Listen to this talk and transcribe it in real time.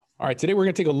All right, today we're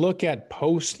going to take a look at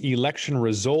post-election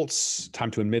results.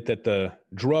 Time to admit that the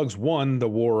drugs won the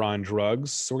war on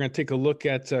drugs. So we're going to take a look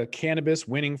at cannabis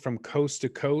winning from coast to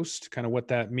coast, kind of what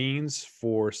that means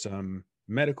for some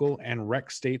medical and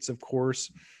rec states, of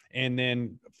course, and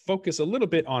then focus a little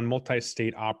bit on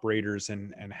multi-state operators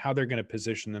and how they're going to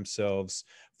position themselves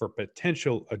for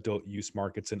potential adult use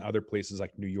markets in other places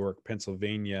like New York,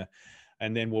 Pennsylvania.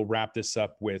 And then we'll wrap this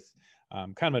up with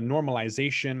kind of a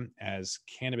normalization as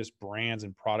cannabis brands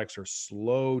and products are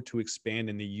slow to expand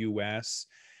in the US,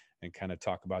 and kind of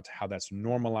talk about how that's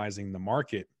normalizing the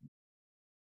market.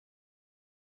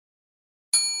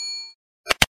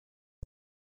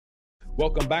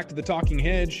 Welcome back to The Talking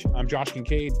Hedge. I'm Josh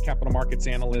Kincaid, capital markets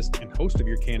analyst and host of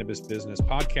your cannabis business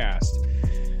podcast.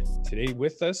 Today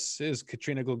with us is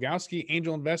Katrina Glogowski,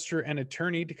 angel investor and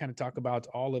attorney, to kind of talk about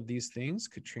all of these things.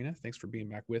 Katrina, thanks for being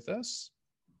back with us.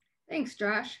 Thanks,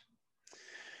 Josh.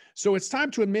 So it's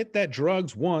time to admit that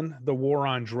drugs won the war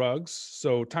on drugs.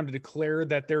 So time to declare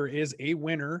that there is a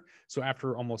winner. So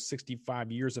after almost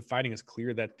 65 years of fighting, it's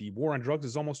clear that the war on drugs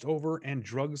is almost over and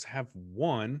drugs have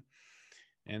won.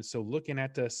 And so looking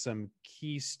at some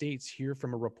key states here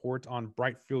from a report on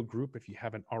Brightfield Group, if you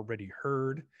haven't already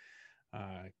heard,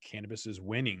 cannabis is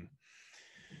winning.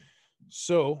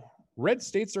 So red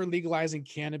states are legalizing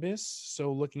cannabis.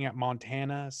 So looking at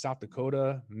Montana, South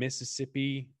Dakota,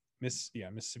 Mississippi,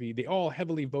 they all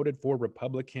heavily voted for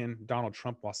Republican Donald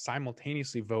Trump while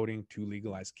simultaneously voting to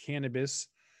legalize cannabis.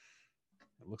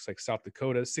 It looks like South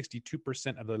Dakota,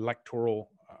 62% of the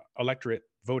electorate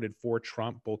voted for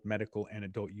Trump. Both medical and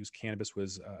adult use cannabis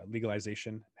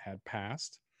legalization had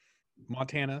passed.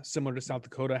 Montana, similar to South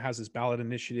Dakota, has this ballot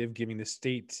initiative giving the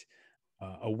state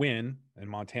a win, and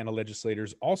Montana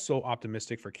legislators also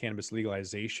optimistic for cannabis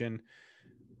legalization.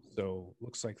 So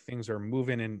looks like things are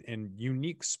moving in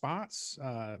unique spots,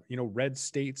 red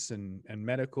states and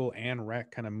medical and rec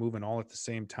kind of moving all at the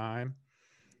same time.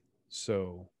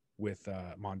 So with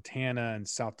Montana and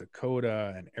South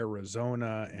Dakota and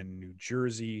Arizona and New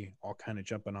Jersey all kind of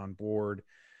jumping on board.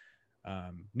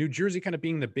 New Jersey kind of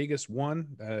being the biggest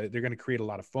one. They're going to create a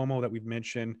lot of FOMO that we've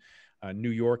mentioned.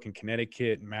 New York and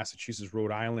Connecticut and Massachusetts,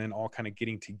 Rhode Island, all kind of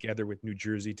getting together with New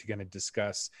Jersey to kind of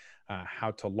discuss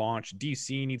how to launch.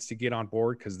 DC needs to get on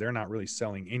board because they're not really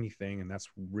selling anything. And that's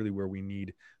really where we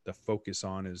need the focus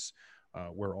on, is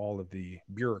where all of the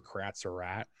bureaucrats are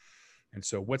at. And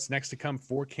so what's next to come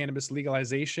for cannabis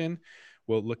legalization?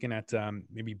 Well, looking at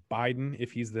maybe Biden,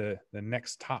 if he's the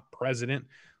next top president,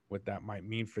 what that might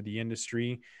mean for the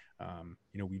industry.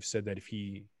 We've said that if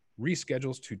he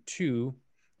reschedules to 2,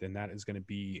 then that is going to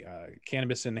be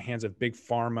cannabis in the hands of big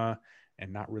pharma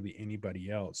and not really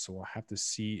anybody else. So we'll have to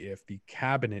see if the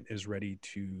cabinet is ready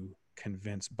to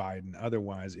convince Biden.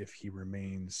 Otherwise, if he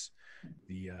remains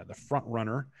the front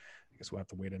runner, I guess we'll have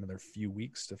to wait another few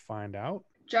weeks to find out.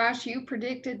 Josh, you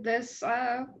predicted this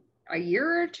a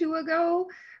year or 2 ago.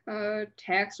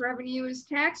 Tax revenue is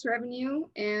tax revenue,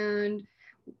 and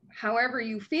however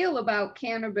you feel about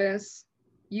cannabis,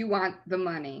 you want the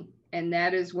money. And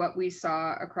that is what we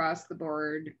saw across the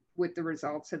board with the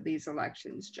results of these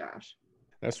elections, Josh.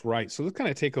 That's right. So let's kind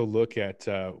of take a look at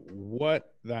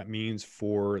what that means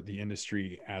for the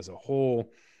industry as a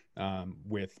whole,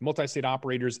 with multi-state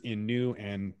operators in new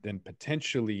and then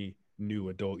potentially new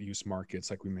adult use markets,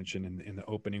 like we mentioned in the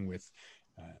opening, with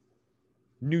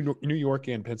New York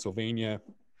and Pennsylvania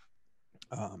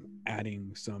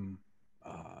adding some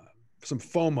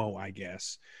FOMO, I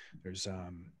guess. There's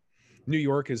New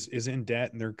York is in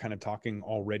debt, and they're kind of talking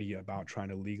already about trying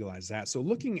to legalize that. So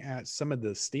looking at some of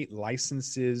the state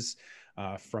licenses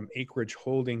from Acreage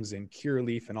Holdings and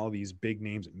Curaleaf and all these big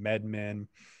names, MedMen,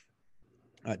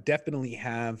 definitely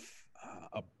have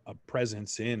a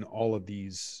presence in all of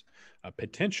these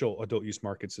potential adult use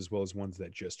markets, as well as ones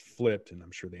that just flipped. And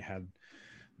I'm sure they had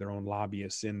their own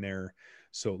lobbyists in there.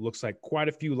 So it looks like quite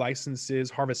a few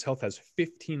licenses. Harvest Health has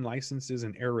 15 licenses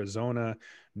in Arizona.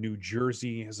 New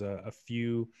Jersey has a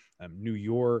few. New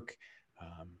York.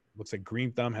 Looks like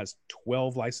Green Thumb has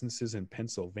 12 licenses in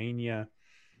Pennsylvania.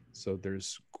 So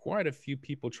there's quite a few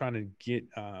people trying to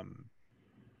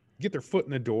get their foot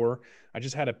in the door. I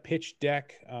just had a pitch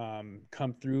deck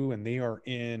come through, and they are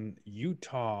in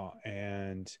Utah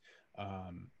and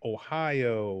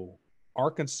Ohio,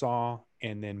 Arkansas,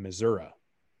 and then Missouri.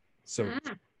 So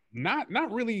not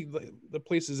really the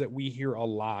places that we hear a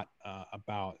lot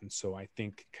about. And so I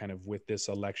think kind of with this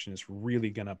election, it's really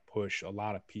going to push a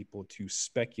lot of people to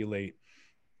speculate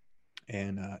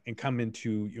and come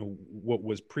into what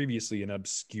was previously an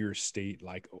obscure state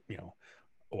like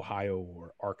Ohio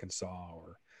or Arkansas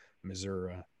or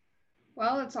Missouri.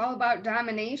 Well, it's all about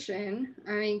domination.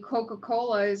 I mean,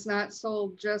 Coca-Cola is not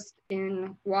sold just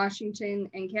in Washington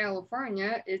and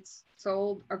California. It's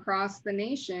sold across the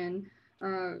nation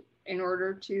uh, in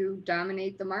order to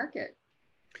dominate the market.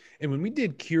 And when we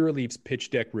did Curaleaf's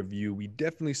pitch deck review, we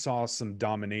definitely saw some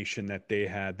domination that they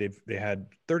had. They had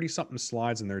 30 something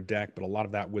slides in their deck, but a lot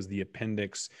of that was the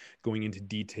appendix going into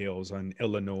details on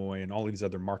Illinois and all these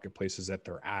other marketplaces that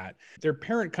they're at. Their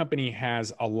parent company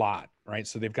has a lot, right?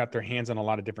 So they've got their hands on a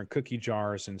lot of different cookie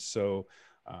jars. And so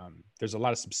there's a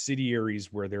lot of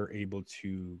subsidiaries where they're able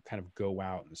to kind of go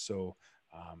out. And so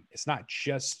it's not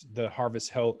just the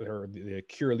Harvest Health or the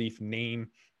Curaleaf name,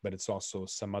 but it's also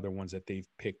some other ones that they've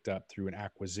picked up through an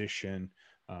acquisition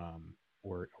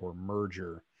or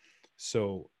merger.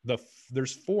 So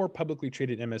there's 4 publicly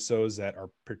traded MSOs that are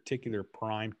particular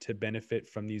primed to benefit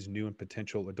from these new and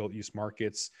potential adult use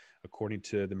markets, according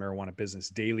to the Marijuana Business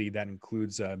Daily. That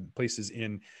includes places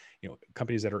in,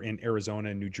 companies that are in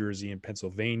Arizona, New Jersey, and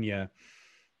Pennsylvania.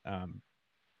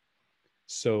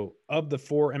 So of the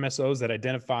 4 MSOs that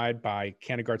identified by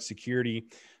CannaGuard Security,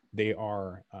 they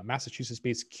are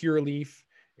Massachusetts-based Curaleaf,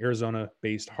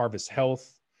 Arizona-based Harvest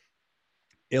Health,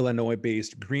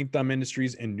 Illinois-based Green Thumb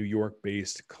Industries, and New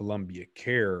York-based Columbia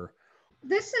Care.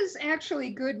 This is actually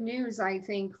good news, I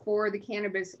think, for the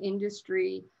cannabis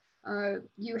industry.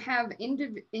 You have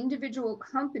individual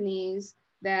companies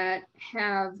that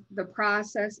have the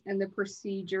process and the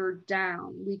procedure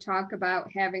down. We talk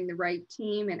about having the right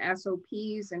team and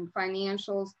SOPs and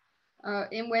financials.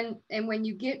 And when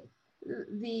you get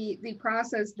the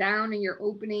process down and you're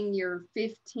opening your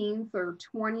 15th or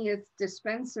 20th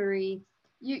dispensary,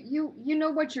 you know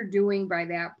what you're doing by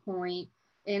that point.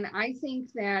 And I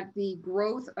think that the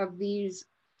growth of these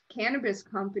cannabis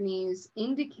companies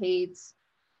indicates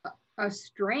a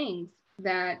strength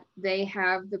that they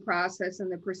have the process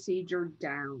and the procedure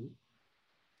down.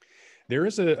 There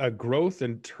is a growth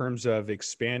in terms of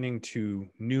expanding to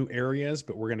new areas,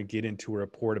 but we're going to get into a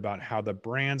report about how the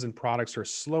brands and products are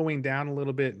slowing down a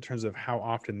little bit in terms of how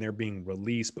often they're being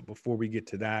released. But before we get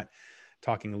to that,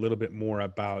 talking a little bit more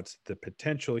about the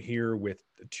potential here with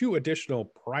 2 additional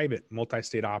private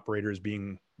multi-state operators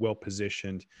being well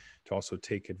positioned to also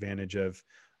take advantage of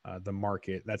the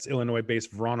market. That's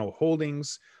Illinois-based Verano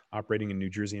Holdings operating in New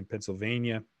Jersey and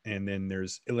Pennsylvania. And then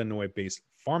there's Illinois-based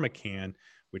PharmaCann,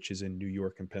 which is in New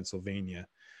York and Pennsylvania.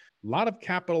 A lot of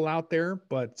capital out there,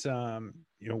 but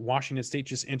Washington State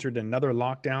just entered another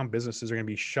lockdown. Businesses are going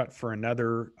to be shut for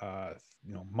another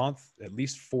month, at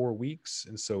least 4 weeks.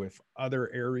 And so if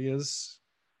other areas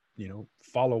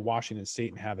follow Washington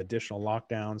State and have additional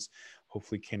lockdowns,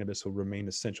 hopefully cannabis will remain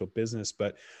essential business.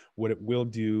 But what it will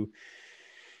do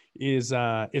is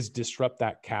disrupt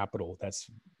that capital that's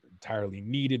entirely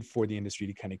needed for the industry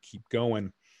to kind of keep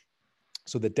going.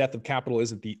 So the death of capital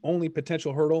isn't the only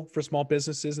potential hurdle for small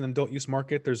businesses in the adult use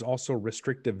market. There's also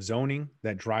restrictive zoning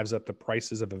that drives up the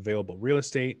prices of available real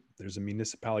estate. There's a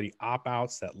municipality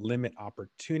opt-outs that limit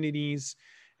opportunities,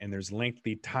 and there's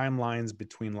lengthy timelines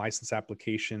between license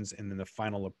applications and then the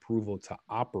final approval to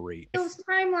operate. Those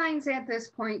timelines at this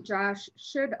point, Josh,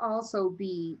 should also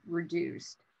be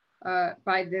reduced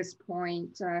by this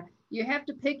point. You have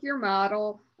to pick your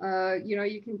model.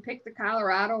 You can pick the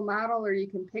Colorado model, or you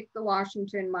can pick the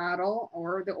Washington model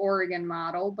or the Oregon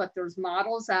model, but there's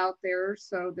models out there.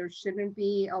 So there shouldn't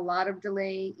be a lot of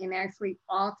delay in actually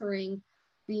authoring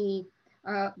the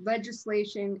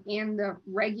legislation and the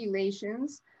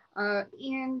regulations.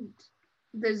 And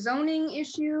the zoning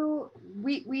issue,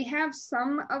 we have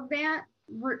some of that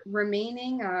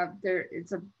remaining.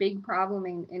 It's a big problem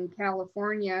in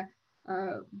California,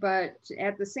 but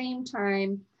at the same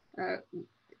time,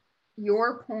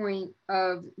 your point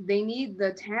of they need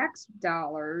the tax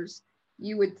dollars,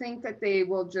 you would think that they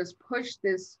will just push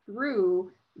this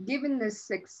through, given the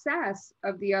success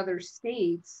of the other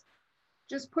states.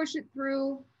 Just push it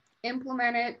through,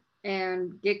 implement it,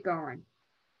 and get going.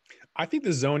 I think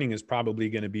the zoning is probably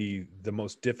going to be the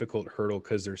most difficult hurdle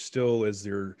because there still is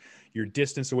your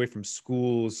distance away from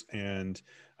schools, and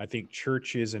I think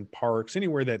churches and parks,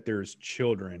 anywhere that there's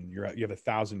children, you have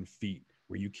 1,000 feet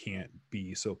where you can't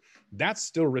be. So that's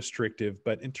still restrictive.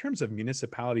 But in terms of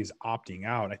municipalities opting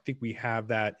out, I think we have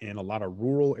that in a lot of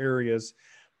rural areas.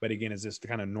 But again, as this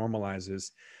kind of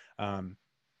normalizes,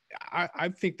 I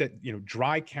think that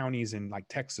dry counties in like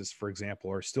Texas, for example,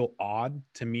 are still odd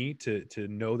to me to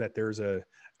know that there's a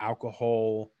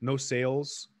alcohol no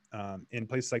sales in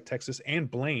places like Texas and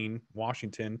Blaine,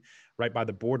 Washington, right by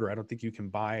the border. I don't think you can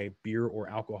buy beer or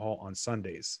alcohol on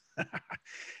Sundays.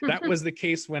 That was the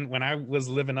case when I was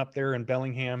living up there in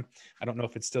Bellingham. I don't know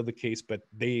if it's still the case, but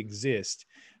they exist.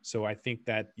 So I think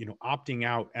that, opting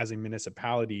out as a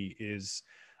municipality is,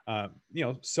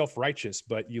 self-righteous,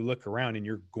 but you look around and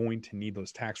you're going to need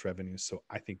those tax revenues. So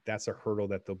I think that's a hurdle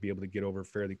that they'll be able to get over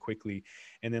fairly quickly.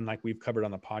 And then, like we've covered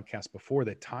on the podcast before,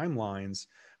 the timelines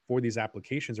for these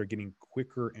applications are getting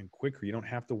quicker and quicker. You don't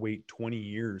have to wait 20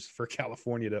 years for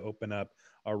California to open up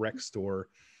a rec store.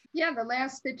 Yeah, the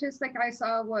last statistic I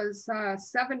saw was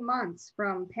 7 months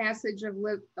from passage of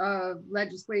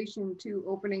legislation to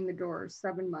opening the doors.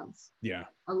 7 months. Yeah.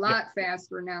 A lot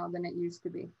faster now than it used to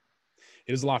be.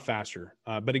 It is a lot faster.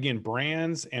 But again,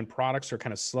 brands and products are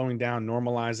kind of slowing down,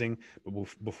 normalizing. But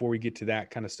before we get to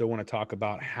that, kind of still want to talk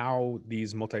about how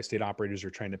these multi-state operators are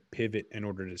trying to pivot in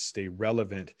order to stay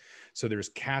relevant. So there's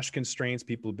cash constraints.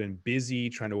 People have been busy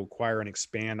trying to acquire and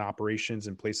expand operations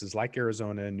in places like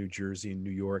Arizona, New Jersey, and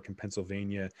New York, and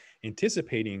Pennsylvania,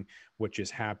 anticipating what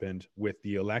just happened with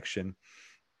the election.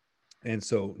 And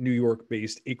so New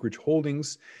York-based Acreage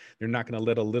Holdings, they're not going to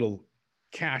let a little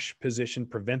cash position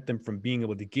prevent them from being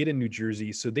able to get in New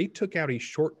Jersey. So they took out a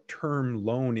short-term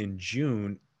loan in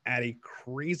June at a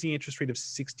crazy interest rate of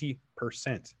 60%,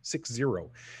 60,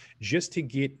 just to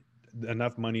get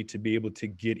enough money to be able to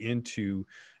get into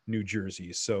New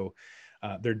Jersey. So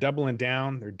they're doubling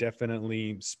down. They're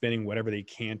definitely spending whatever they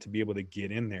can to be able to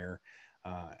get in there.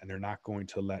 And they're not going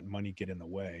to let money get in the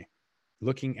way.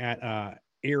 Looking at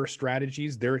Air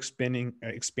Strategies, they're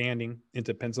expanding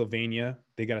into Pennsylvania.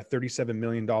 They got a $37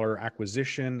 million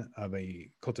acquisition of a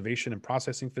cultivation and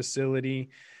processing facility.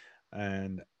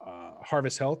 And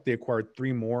Harvest Health, they acquired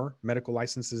 3 more medical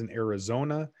licenses in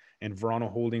Arizona. And Verano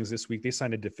Holdings this week, they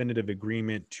signed a definitive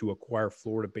agreement to acquire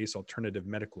Florida-based Alternative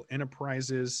Medical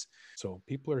Enterprises. So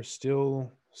people are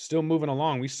still moving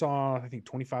along. We saw, I think,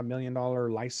 $25 million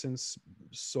license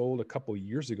sold a couple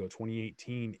years ago,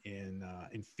 2018, in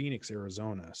Phoenix,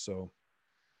 Arizona. So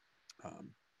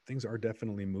things are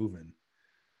definitely moving.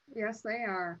 Yes, they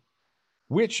are.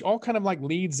 Which all kind of like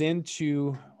leads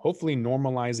into hopefully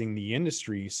normalizing the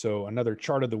industry. So another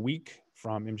chart of the week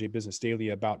from MJ Business Daily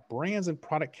about brands and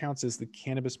product counts as the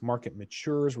cannabis market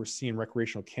matures. We're seeing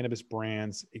recreational cannabis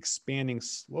brands expanding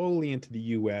slowly into the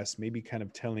US, maybe kind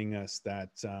of telling us that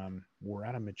we're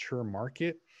at a mature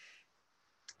market.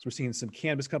 So we're seeing some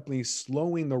cannabis companies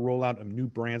slowing the rollout of new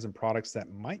brands and products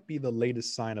that might be the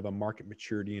latest sign of a market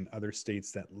maturity in other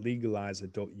states that legalize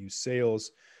adult use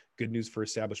sales. Good news for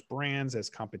established brands as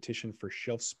competition for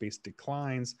shelf space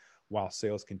declines while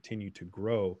sales continue to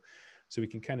grow. So we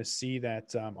can kind of see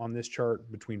that on this chart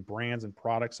between brands and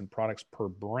products per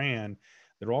brand,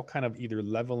 they're all kind of either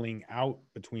leveling out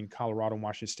between Colorado and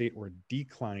Washington State or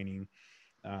declining.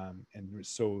 And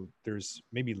so there's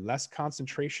maybe less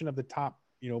concentration of the top,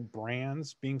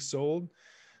 brands being sold.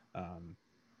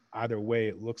 Either way,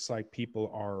 it looks like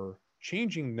people are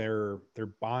changing their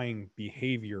buying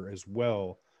behavior as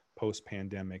well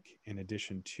post-pandemic, in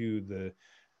addition to the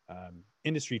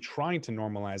industry trying to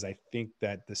normalize. I think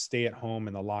that the stay-at-home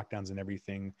and the lockdowns and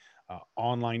everything,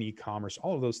 online e-commerce,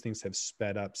 all of those things have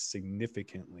sped up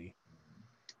significantly.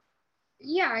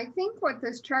 Yeah, I think what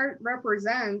this chart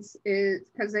represents is,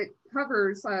 because it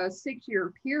covers a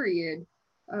 6-year period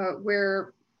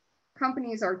where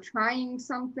companies are trying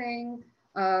something.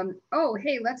 Oh,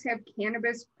 hey, let's have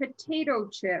cannabis potato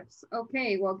chips.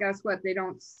 Okay, well, guess what? They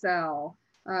don't sell.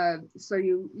 So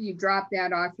you drop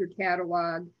that off your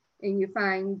catalog and you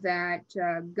find that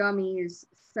gummies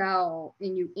sell,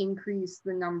 and you increase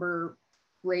the number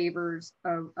flavors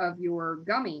of your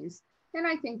gummies. And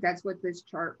I think that's what this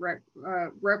chart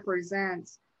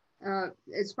represents.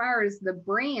 As far as the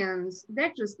brands,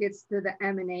 that just gets to the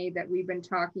M&A that we've been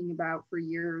talking about for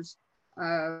years,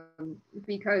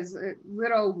 because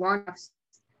little one-offs,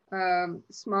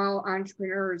 small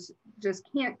entrepreneurs just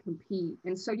can't compete.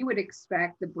 And so you would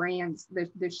expect the brands,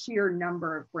 the sheer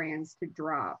number of brands to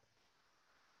drop.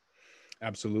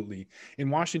 Absolutely.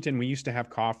 In Washington, we used to have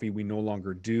coffee. We no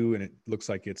longer do. And it looks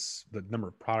like the number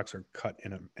of products are cut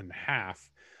in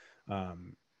half.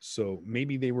 So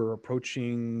maybe they were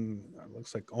approaching,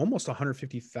 looks like almost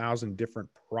 150,000 different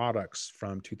products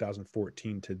from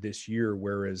 2014 to this year,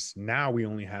 whereas now we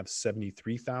only have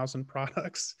 73,000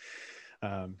 products.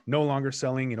 No longer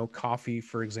selling, coffee,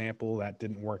 for example. That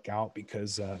didn't work out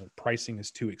because pricing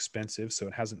is too expensive. So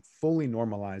it hasn't fully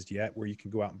normalized yet, where you can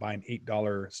go out and buy an $8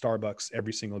 Starbucks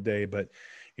every single day, but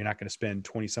you're not going to spend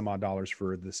 20 some odd dollars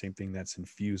for the same thing that's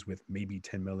infused with maybe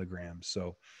 10 milligrams.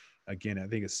 So again, I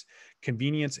think it's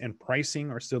convenience and pricing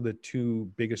are still the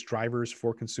two biggest drivers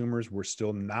for consumers. We're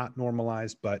still not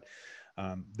normalized, but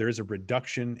there is a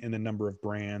reduction in the number of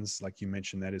brands. Like you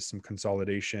mentioned, that is some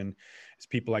consolidation. It's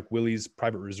people like Willie's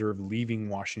Private Reserve leaving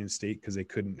Washington State because they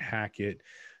couldn't hack it.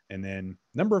 And then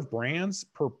number of brands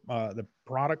per the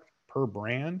product per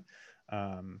brand.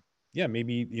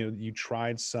 Maybe, you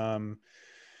tried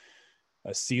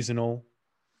a seasonal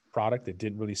product that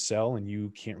didn't really sell and you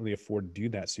can't really afford to do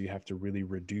that. So you have to really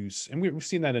reduce. And we've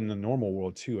seen that in the normal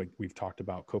world too. Like we've talked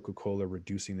about Coca-Cola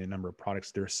reducing the number of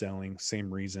products they're selling,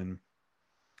 same reason.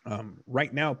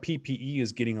 Right now, PPE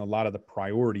is getting a lot of the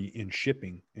priority in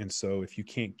shipping. And so if you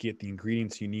can't get the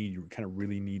ingredients you need, you kind of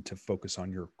really need to focus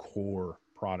on your core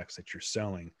products that you're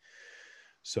selling.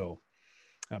 So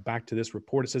back to this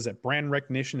report, it says that brand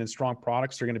recognition and strong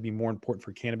products are going to be more important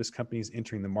for cannabis companies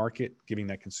entering the market, given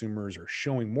that consumers are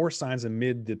showing more signs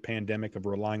amid the pandemic of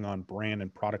relying on brand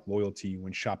and product loyalty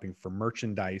when shopping for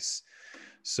merchandise.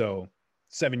 So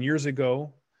 7 years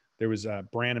ago, there was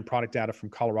brand and product data from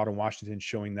Colorado and Washington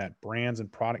showing that brands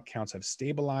and product counts have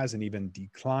stabilized and even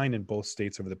declined in both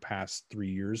states over the past 3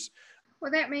 years.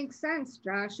 Well, that makes sense,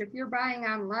 Josh. If you're buying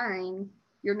online,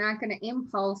 you're not going to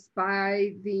impulse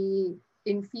buy the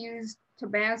infused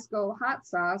Tabasco hot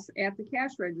sauce at the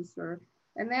cash register.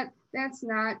 And that's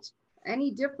not any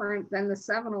different than the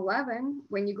 7-Eleven.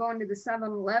 When you go into the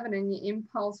 7-Eleven and you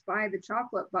impulse buy the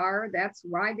chocolate bar, that's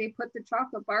why they put the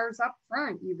chocolate bars up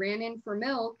front. You ran in for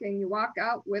milk and you walk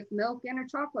out with milk and a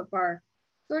chocolate bar.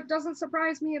 So it doesn't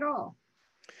surprise me at all.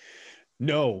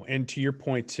 No. And to your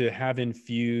point, to have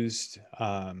infused,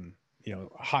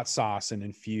 hot sauce and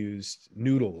infused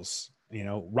noodles,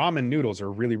 ramen noodles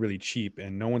are really, really cheap,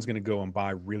 and no one's going to go and buy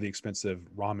really expensive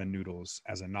ramen noodles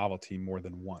as a novelty more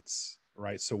than once.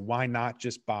 Right. So why not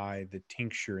just buy the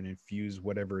tincture and infuse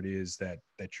whatever it is that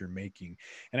you're making?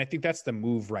 And I think that's the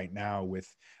move right now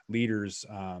with leaders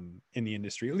in the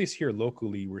industry, at least here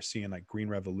locally. We're seeing like Green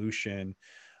Revolution,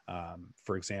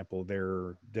 for example.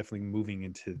 They're definitely moving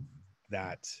into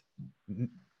that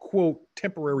quote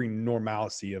temporary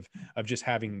normalcy of just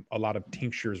having a lot of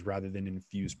tinctures rather than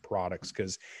infused products,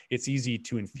 because it's easy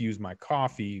to infuse my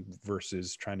coffee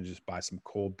versus trying to just buy some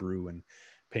cold brew and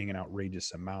paying an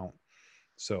outrageous amount.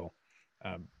 So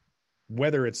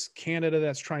whether it's Canada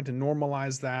that's trying to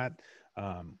normalize that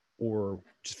or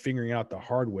just figuring out the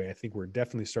hard way, I think we're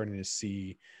definitely starting to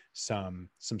see some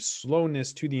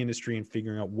slowness to the industry and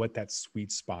figuring out what that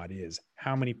sweet spot is.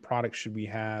 How many products should we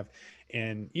have?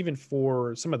 And even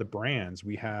for some of the brands,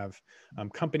 we have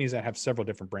companies that have several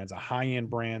different brands, a high-end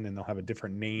brand, and they'll have a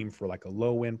different name for like a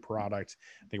low-end product.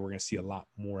 I think we're going to see a lot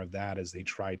more of that as they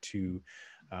try to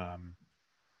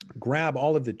grab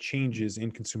all of the changes in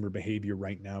consumer behavior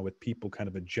right now, with people kind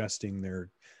of adjusting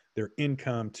their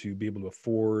income to be able to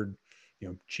afford,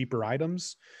 cheaper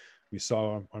items.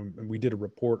 We did a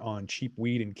report on cheap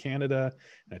weed in Canada,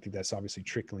 and I think that's obviously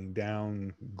trickling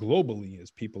down globally as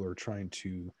people are trying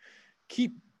to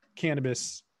keep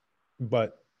cannabis,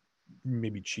 but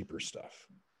maybe cheaper stuff.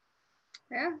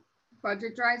 Yeah,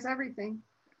 budget drives everything.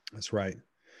 That's right.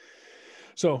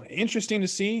 So interesting to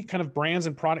see kind of brands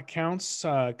and product counts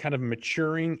kind of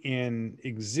maturing in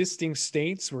existing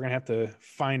states. We're going to have to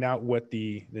find out what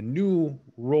the new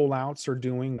rollouts are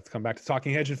doing. Let's come back to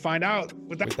Talking Hedge and find out.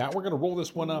 With that, we're going to roll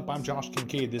this one up. I'm Josh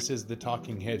Kincaid. This is the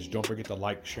Talking Hedge. Don't forget to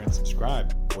like, share, and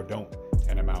subscribe, or don't,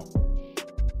 and I'm out.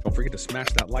 Don't forget to smash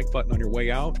that like button on your way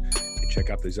out and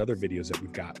check out these other videos that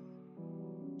we've got.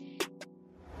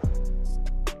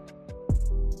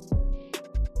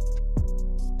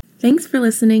 Thanks for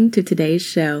listening to today's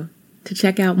show. To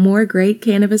check out more great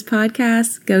cannabis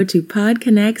podcasts, go to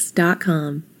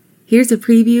podconnects.com. Here's a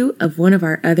preview of one of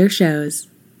our other shows.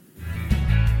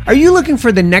 Are you looking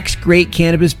for the next great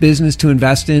cannabis business to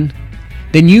invest in?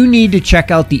 Then you need to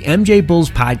check out the MJ Bulls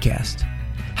podcast.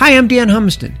 Hi, I'm Dan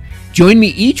Humiston. Join me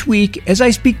each week as I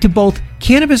speak to both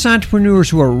cannabis entrepreneurs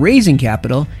who are raising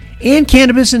capital and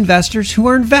cannabis investors who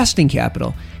are investing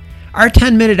capital. Our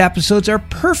 10-minute episodes are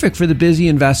perfect for the busy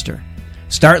investor.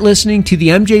 Start listening to the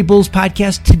MJ Bulls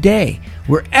podcast today,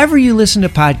 wherever you listen to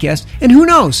podcasts, and who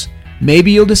knows,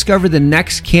 maybe you'll discover the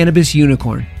next cannabis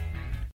unicorn.